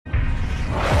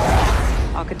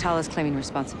Alcatala's claiming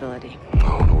responsibility.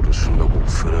 On orders from the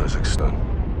Wolf in Kazakhstan.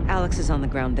 Alex is on the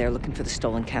ground there looking for the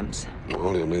stolen chems.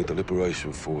 Well, he'll need the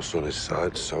Liberation Force on his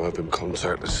side, so have him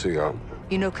contact the CO.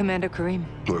 You know Commander Karim?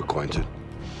 We're acquainted.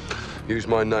 Use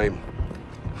my name,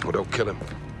 or they'll kill him.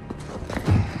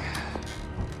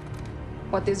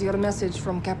 What is your message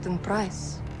from Captain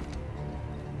Price?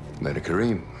 Commander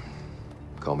Karim.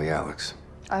 Call me Alex.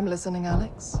 I'm listening,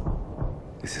 Alex.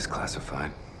 This is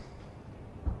classified.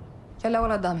 يلا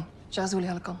ولد دامي جهزوا لي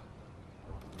هالكم.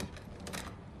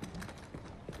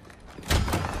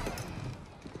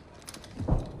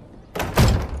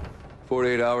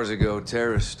 48 hours ago,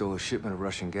 terrorists stole a shipment of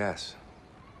Russian gas.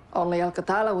 Only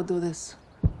Alcatala would do this.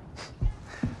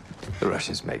 The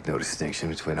Russians make no distinction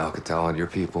between Alcatala and your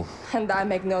people. And I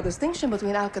make no distinction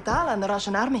between Alcatala and the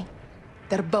Russian army.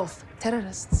 They're both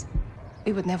terrorists.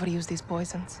 We would never use these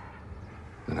poisons.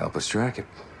 Then help us track it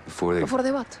before they... Before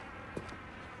they what?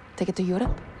 Take it to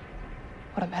Europe?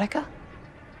 Or America?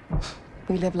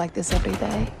 We live like this every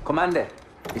day. Commander,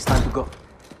 it's time to go.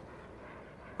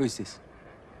 Who is this?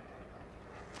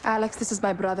 Alex, this is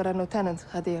my brother and Lieutenant,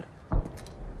 Hadir.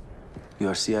 You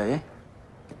are CIA?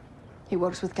 He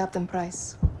works with Captain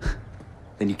Price.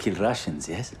 Then you kill Russians,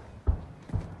 yes?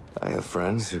 I have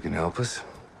friends who can help us.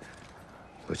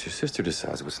 But your sister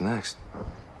decides what's next.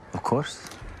 Of course.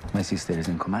 My sister is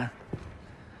in command.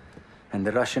 And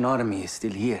the Russian army is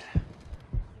still here.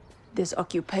 This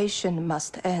occupation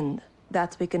must end.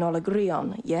 That we can all agree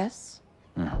on, yes?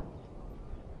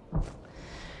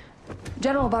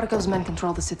 General Barkov's men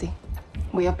control the city.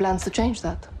 We have plans to change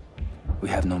that. We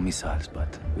have no missiles,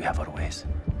 but we have our ways.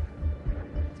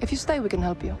 If you stay, we can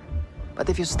help you. But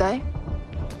if you stay,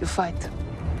 you fight.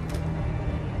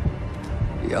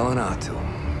 Yelanato.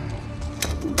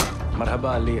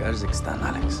 Marhaba Ali Kazakhstan,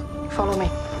 Alex. Follow me.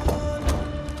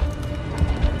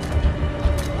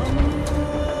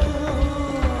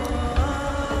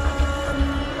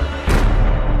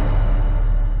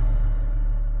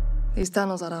 These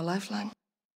tunnels are our lifeline.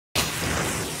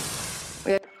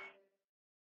 We have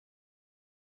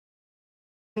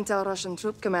intel Russian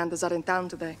troop commanders are in town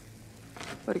today.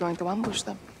 We're going to ambush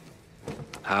them.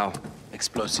 How?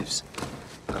 Explosives.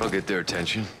 That'll get their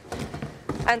attention.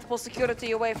 And pull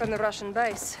security away from the Russian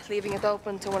base, leaving it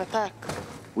open to an attack.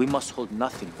 We must hold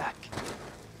nothing back.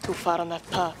 Too far on that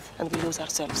path, and we lose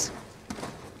ourselves.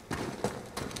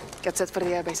 Get set for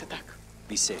the airbase attack.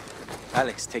 Be safe.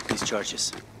 Alex, take these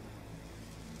charges.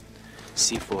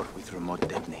 C4 with remote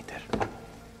detonator.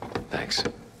 Thanks.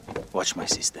 Watch my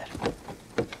sister.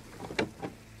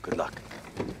 Good luck.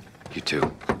 You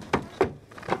too.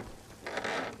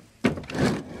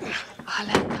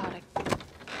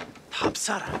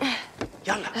 Sara.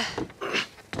 Yalla.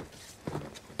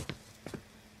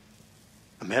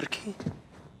 Ameriki?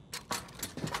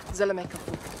 زلمة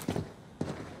كفو.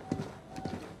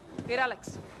 Here,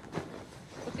 Alex.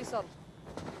 Put this on.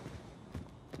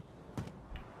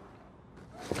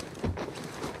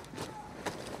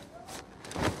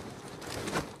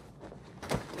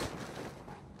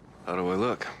 How do I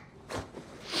look?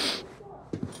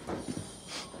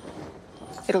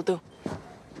 It'll do.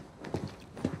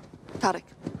 Tarek,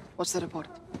 what's the report?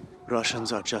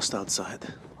 Russians are just outside.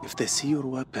 If they see your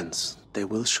weapons, they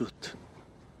will shoot.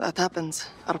 That happens.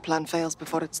 Our plan fails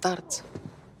before it starts.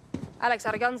 Alex,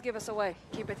 our guns give us away.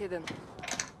 Keep it hidden.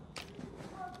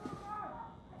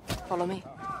 Follow me.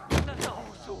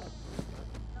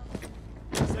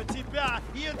 За тебя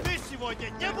и ты сегодня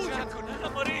не будет!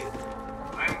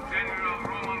 I'm General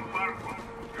Roman Barkov,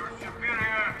 your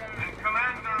superior and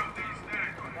commander of these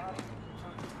territories.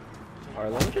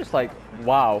 Alright, let me just like,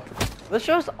 wow. This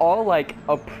show's all like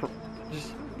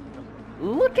just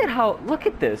look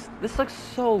at this. This looks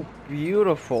so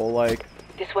beautiful, like.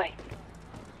 This way.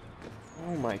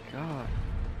 Oh my god.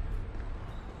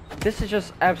 This is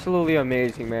just absolutely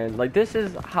amazing, man. Like this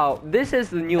is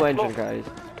the new engine, guys.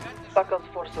 Barkov's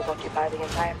forces occupy the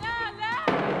entire city.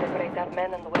 We separate our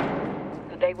men and the women.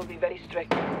 Today will be very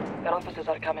strict. Their officers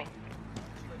are coming.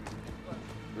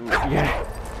 Yeah.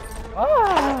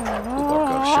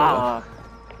 Barkov show up?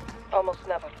 Almost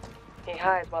never. He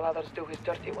hides while others do his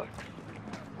dirty work.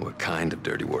 What kind of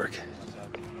dirty work?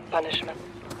 Punishment.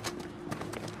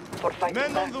 For fighting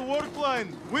Men back. on the work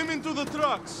line! Women to the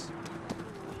trucks!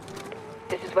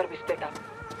 This is where we split up.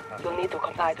 You'll need to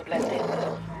comply to blend in.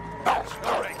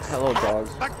 Hello,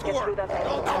 dogs. Back to Get work! through that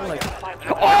Don't door. worry.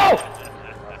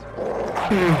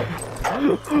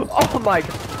 Oh my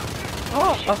god.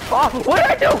 Oh, what did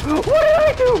I do? What did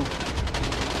I do?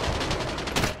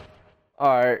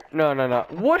 Alright, no.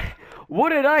 What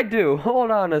did I do?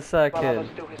 Hold on a While second. others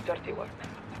do his dirty work.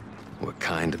 What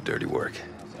kind of dirty work?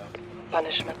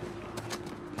 Punishment.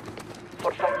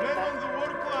 For fighting Men on back. the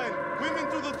work line.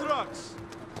 Women to the trucks.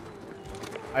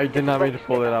 I did not mean to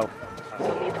pull it out.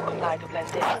 You'll need to comply to blend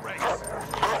in. Race.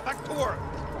 Back to work.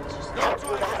 Go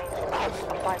Through to that main door.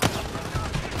 For fighting.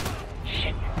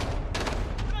 Shit.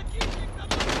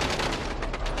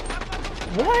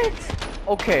 What?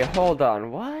 Okay, hold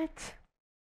on. What?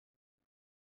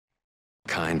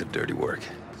 Kind of dirty work.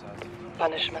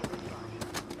 Punishment.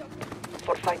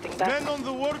 For fighting back. Men on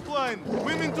the work line.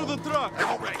 Women to the truck.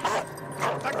 Race.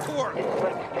 Back to work. This is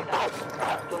where we split up.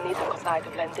 You'll need to comply to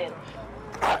blend in.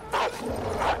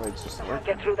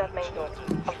 Get through that main door.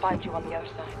 I'll find you on the other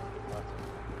side.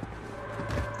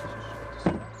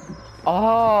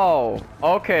 Oh,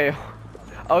 okay.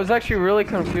 I was actually really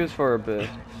confused for a bit. In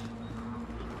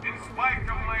spite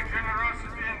of my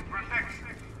generosity and protection,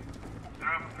 there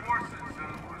are forces in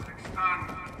Uzbekistan.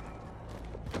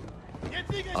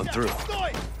 I'm through.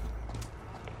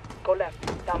 Go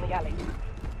left, down the alley.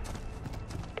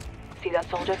 See that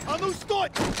soldier? А ну стой!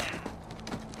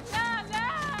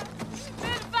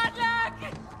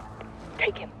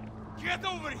 Take him. Get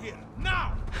over here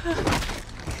now!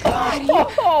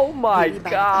 Oh my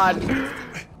god.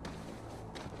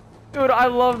 Dude, I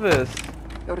love this.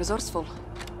 You're resourceful.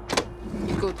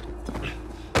 Good.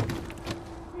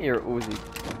 Here, Uzi.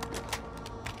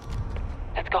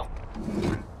 Let's go.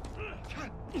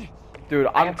 Dude,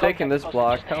 I I'm have taking this contact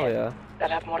block. posts Hell ahead yeah.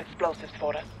 that have more explosives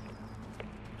for us.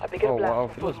 A bigger Oh blast wow, will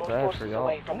feels pull more bad for forces y'all.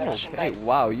 away from the Russian Okay, base.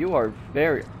 wow, you are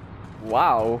very...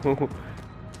 Wow.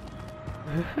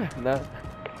 No.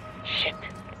 Shit.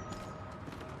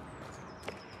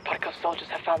 Barkov's soldiers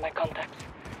have found my contacts.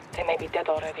 They may be dead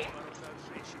already.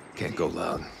 Can't go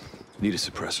loud. Need a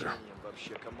suppressor.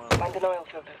 Find an oil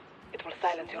filter. It will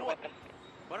silence your weapon.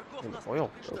 Oil.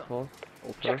 Okay.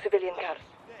 Check civilian cars.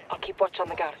 I'll keep watch on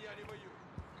the guards.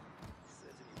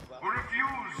 Who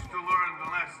refuse to learn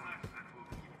the lessons that will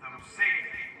keep them safe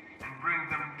and bring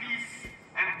them peace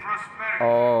and prosperity.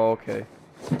 Oh, okay.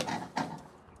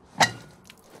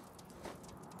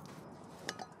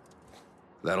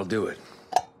 That'll do it.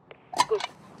 Good.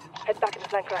 Head back in the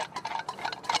flank right.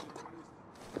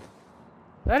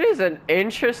 That is an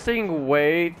interesting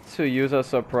way to use a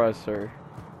suppressor.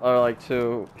 Or like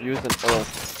to use an oil.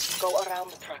 Go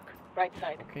around the truck. Right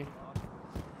side. Okay.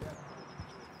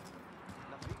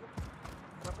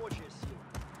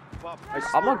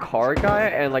 Like, I'm a car guy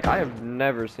and like I have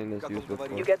never seen this used before.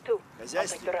 You get two. I'll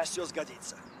take the rest. Все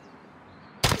сгодится.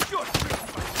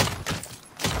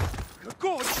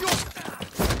 Какого черта?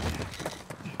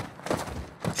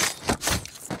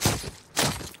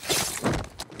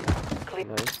 Clear.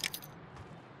 Nice.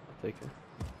 I'll take it.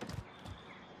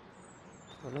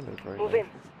 Oh, no, there's right Move there. in.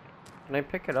 Can I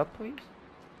pick it up, please?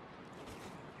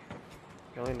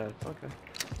 Only nice. Okay.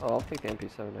 Oh, I'll take the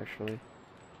MP7 actually.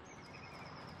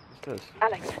 What's this?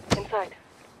 Alex, inside.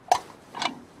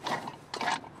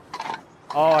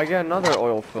 Oh, I get another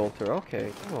oil filter.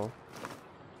 Okay, cool.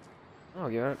 Oh,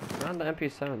 you're on the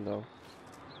MP7 though.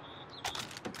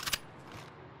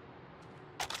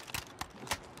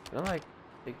 Can I like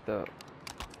take the?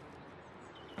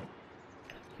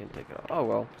 Can't take it off. Oh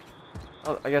well.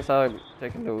 Oh, I guess I'm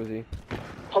taking the Uzi.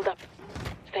 Hold up.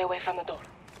 Stay away from the door.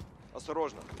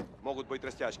 Осторожно, могут быть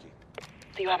растяжки.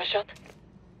 Do you have a shot?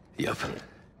 Yep.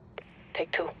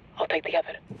 Take two. I'll take the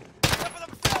other.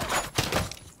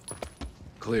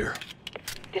 Clear.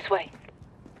 This way.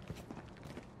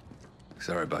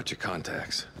 Sorry about your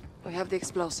contacts. We have the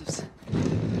explosives.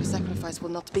 Your sacrifice will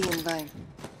not be in vain.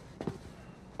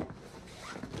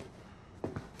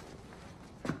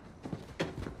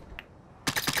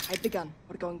 Hide the gun.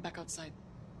 We're going back outside.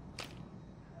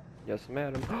 Yes,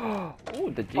 madam. Oh,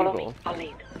 the Follow me. Deagle. I'll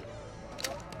lead.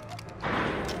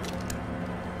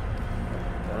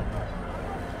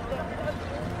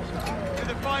 To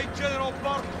defy General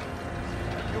Barkov,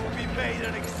 you will be made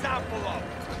an example of.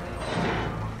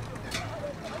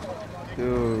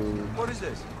 Dude. What is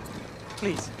this?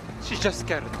 Please, she's just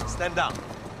scared. Stand down.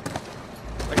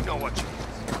 I know what she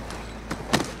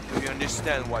is. Do you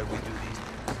understand why we do these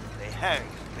things? They hang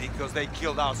because they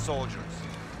killed our soldiers.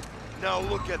 Now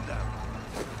look at them.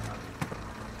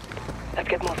 Let's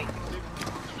get moving.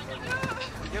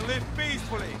 We can live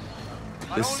peacefully.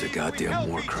 but This is only a if we goddamn help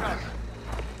war each crime. other.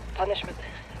 Punishment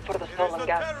for the It is stolen the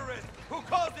gas. terrorists who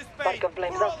caused this pain Barkov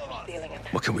blames for us all of for us. stealing it.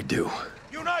 What can we do?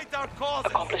 Unite our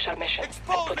causes. Accomplish our mission and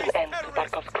Expose put an these end to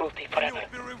terrorists. Barkov's cruelty You forever.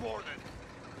 will be rewarded.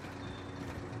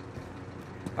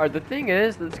 Alright, the thing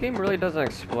is, this game really doesn't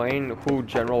explain who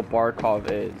General Barkov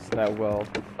is that well.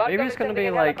 Maybe it's gonna be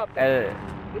like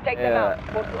We take them out.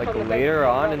 like later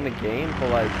on in the game, but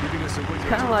like it's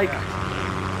kind of like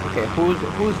Okay, who's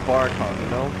Barkov, you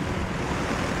know?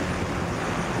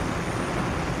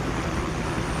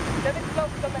 7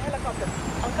 close on the helicopter.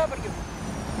 I'll cover you.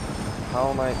 How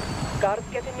am I? Guards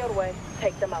get in your way.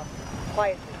 Take them out.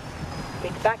 Quietly.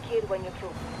 Meet back here when you're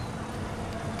through.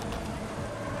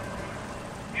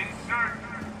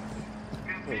 Insurgents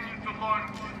continue to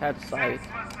launch Had sight.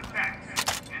 senseless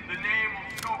attacks in the name of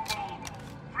so-called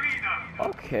freedom.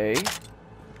 Okay.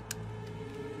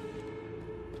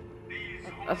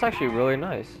 That's actually really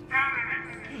nice.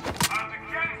 Terrorists are the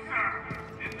cancer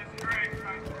in this great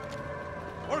country.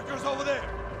 Workers over there!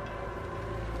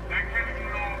 There can be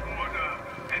no order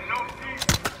and no peace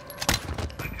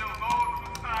until those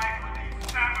who side with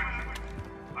these savages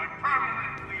are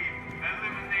permanently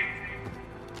eliminated.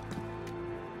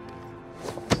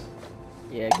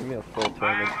 Yeah, give me a full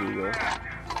turn of Eagle. And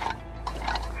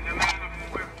a man of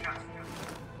swift justice.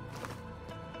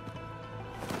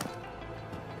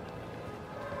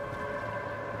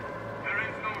 There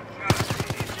is no justice.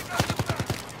 There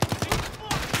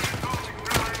is only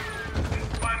crime and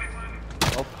punishment.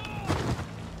 Oh.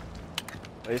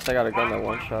 At least I got a gun that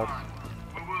one shot.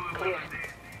 We will Clear.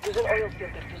 eliminate Use an oil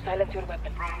filter to silence your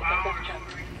weapon. from It's our our best chance.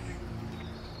 streets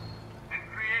and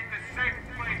create a safe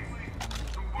place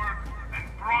to work and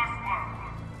prosper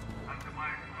under my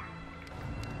rule.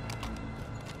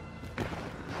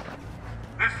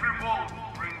 This revolt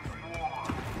brings war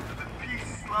to the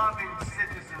peace-loving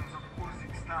citizens of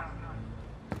Uzbekistan.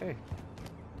 Okay.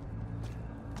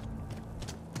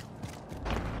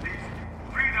 These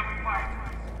freedom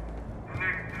fighters and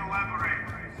their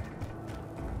collaborators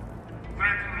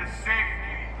threaten the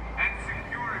safety and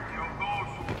security of those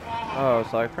who follow. Oh,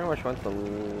 so I pretty much went the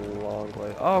long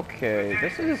way. Okay,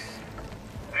 this is.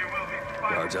 They will be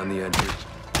Guards fighting on the entry.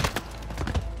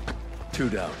 2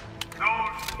 down. those who Nice.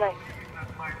 believe that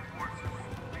my forces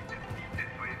will be defeated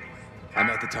by these I'm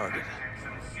at the target. tactics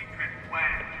and secret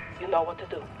plans You know what to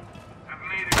do. have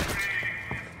made a grave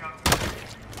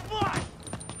miscalculation.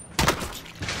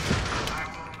 I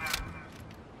will never,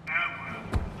 ever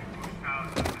be pushed out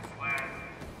of this land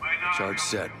by not Charge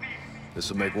set. This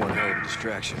will make one hell of a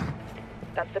distraction.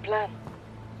 That's the plan.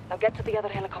 Now get to the other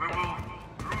We helicopter. will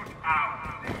root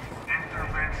out these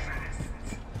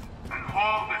interventionists and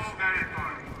hold this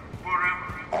territory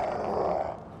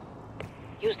forever.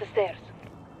 Use the stairs.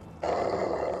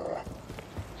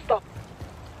 Stop.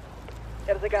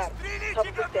 There's a guard. Top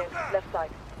of the stairs, left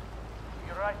side.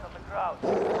 You're right on the crowd.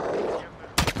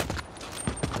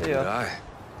 Yeah. Aye.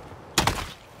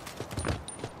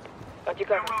 Got you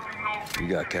There covered. will be no You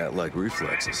got cat-like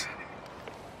reflexes.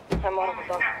 I'm one of the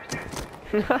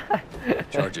doctors.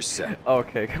 Charge set.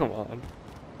 Okay, come on.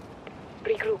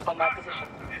 Regroup on my position.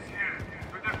 is here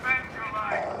to defend your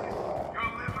life, your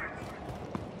liberty,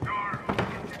 your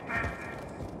independence.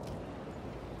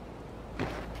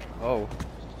 Oh.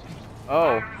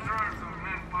 Oh. My reserves of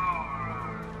manpower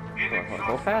are Go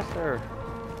inexhaustible. faster.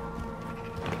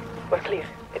 We're clear.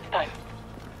 It's time.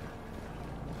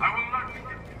 I will not be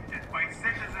defeated by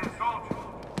citizen soldiers.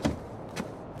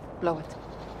 Blow it.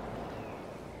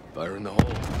 Fire in the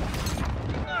hole.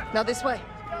 Now this way.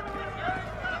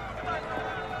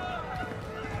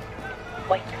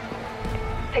 Wait.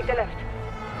 Take the left.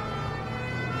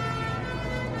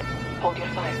 Hold your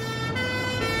fire.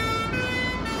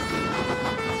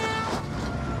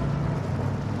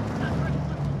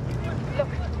 Look,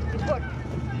 it worked.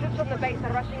 Troops from the base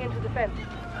are rushing into defense.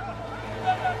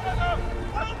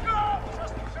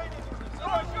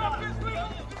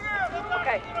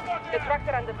 Okay, the trucks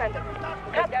are undefended.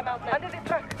 Cut them out now. Under the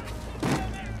truck.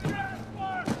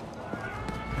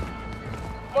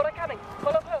 More are coming.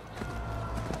 Follow close.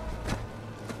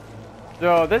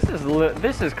 Yo,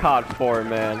 this is COD 4,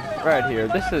 man. Right here.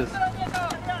 This is.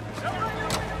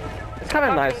 It's kind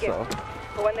of nice though.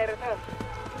 For when they return.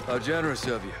 How generous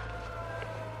of you.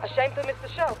 A shame to miss the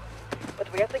show,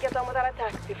 but we have to get on with our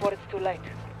attack before it's too late.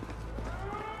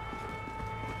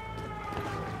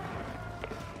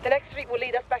 The next street will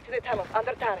lead us back to the tunnels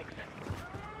under Tarek's.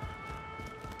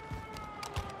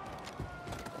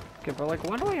 Okay, but like,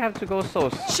 why do I have to go so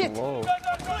Shit. slow?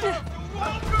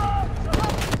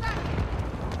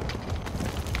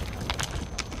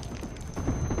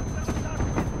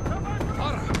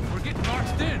 We're getting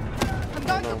marched in. I'm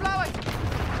going to blow it.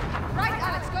 Right,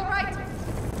 Alex, go right.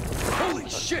 Holy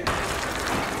shit!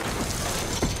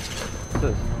 What's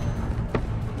this?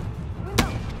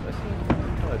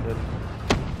 Oh, I did.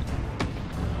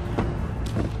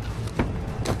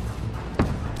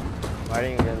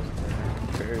 Fighting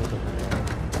against barriers over there.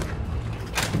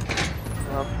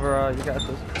 For you got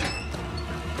this.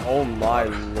 Oh my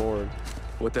lord.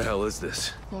 What the hell is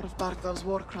this? More of Barkov's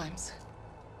war crimes.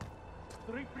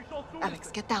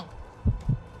 Alex, get down.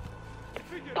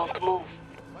 Don't move.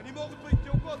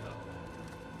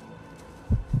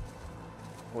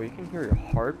 Oh, you can hear your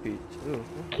heartbeat too.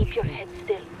 Keep your head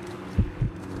still.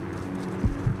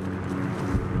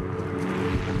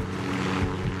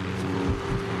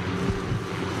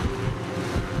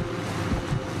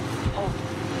 Hold.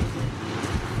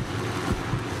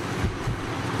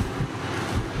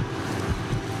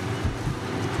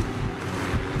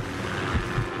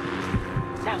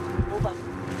 Now, move up.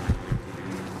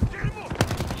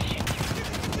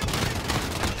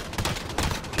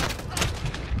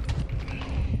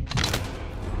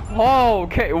 Oh,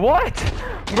 okay, what?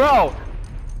 Bro,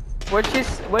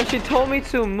 when she told me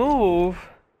to move,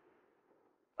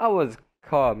 I was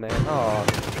caught, man. Oh.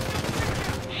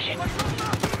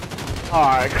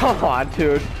 Alright, come on,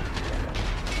 dude.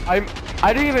 I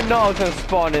didn't even know I was gonna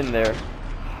spawn in there.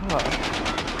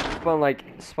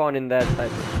 Spawn in that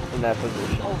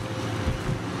position.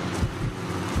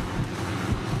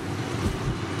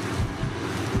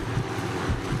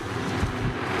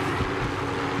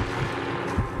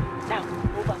 Now,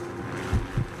 move up.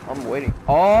 I'm waiting.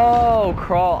 Oh,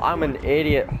 crawl. I'm an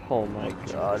idiot. Oh my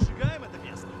god.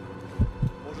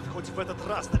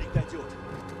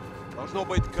 Должно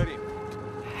быть Карим.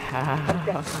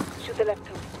 Shoot the left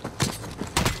too.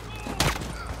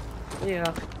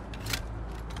 Yeah.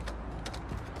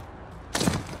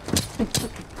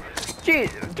 Jeez,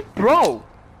 bro,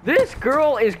 this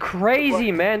girl is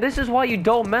crazy, man. This is why you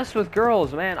don't mess with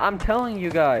girls, man. I'm telling you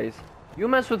guys. You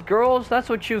mess with girls, that's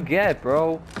what you get,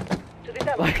 bro. To this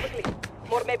end, quickly.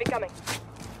 More may be coming.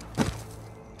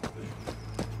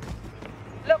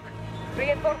 Look,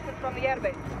 reinforcements from the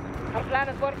airbase. Our plan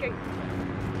is working.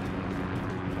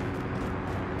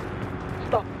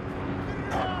 Stop.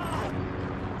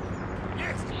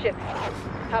 Shit.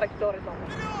 Tarek's door is open.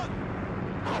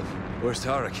 Where's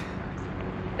Tarek?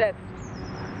 Dead.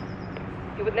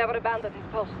 He would never abandon his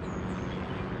post.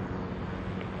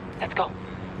 Let's go.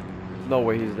 No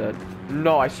way he's dead.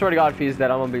 No, I swear to God, if he's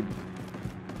dead, I'm gonna be...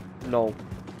 No.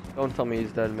 Don't tell me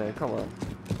he's dead, man. Come on.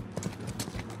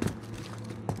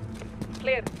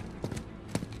 Clear.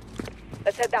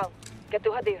 Let's head down. Get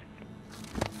to Hadir.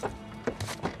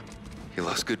 You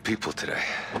lost good people today.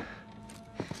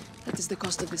 That is the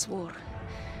cost of this war.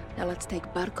 Now let's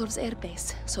take Barkov's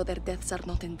airbase, so their deaths are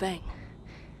not in vain.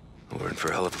 We're in for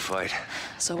a hell of a fight.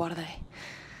 So are they.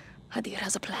 Hadir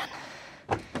has a plan.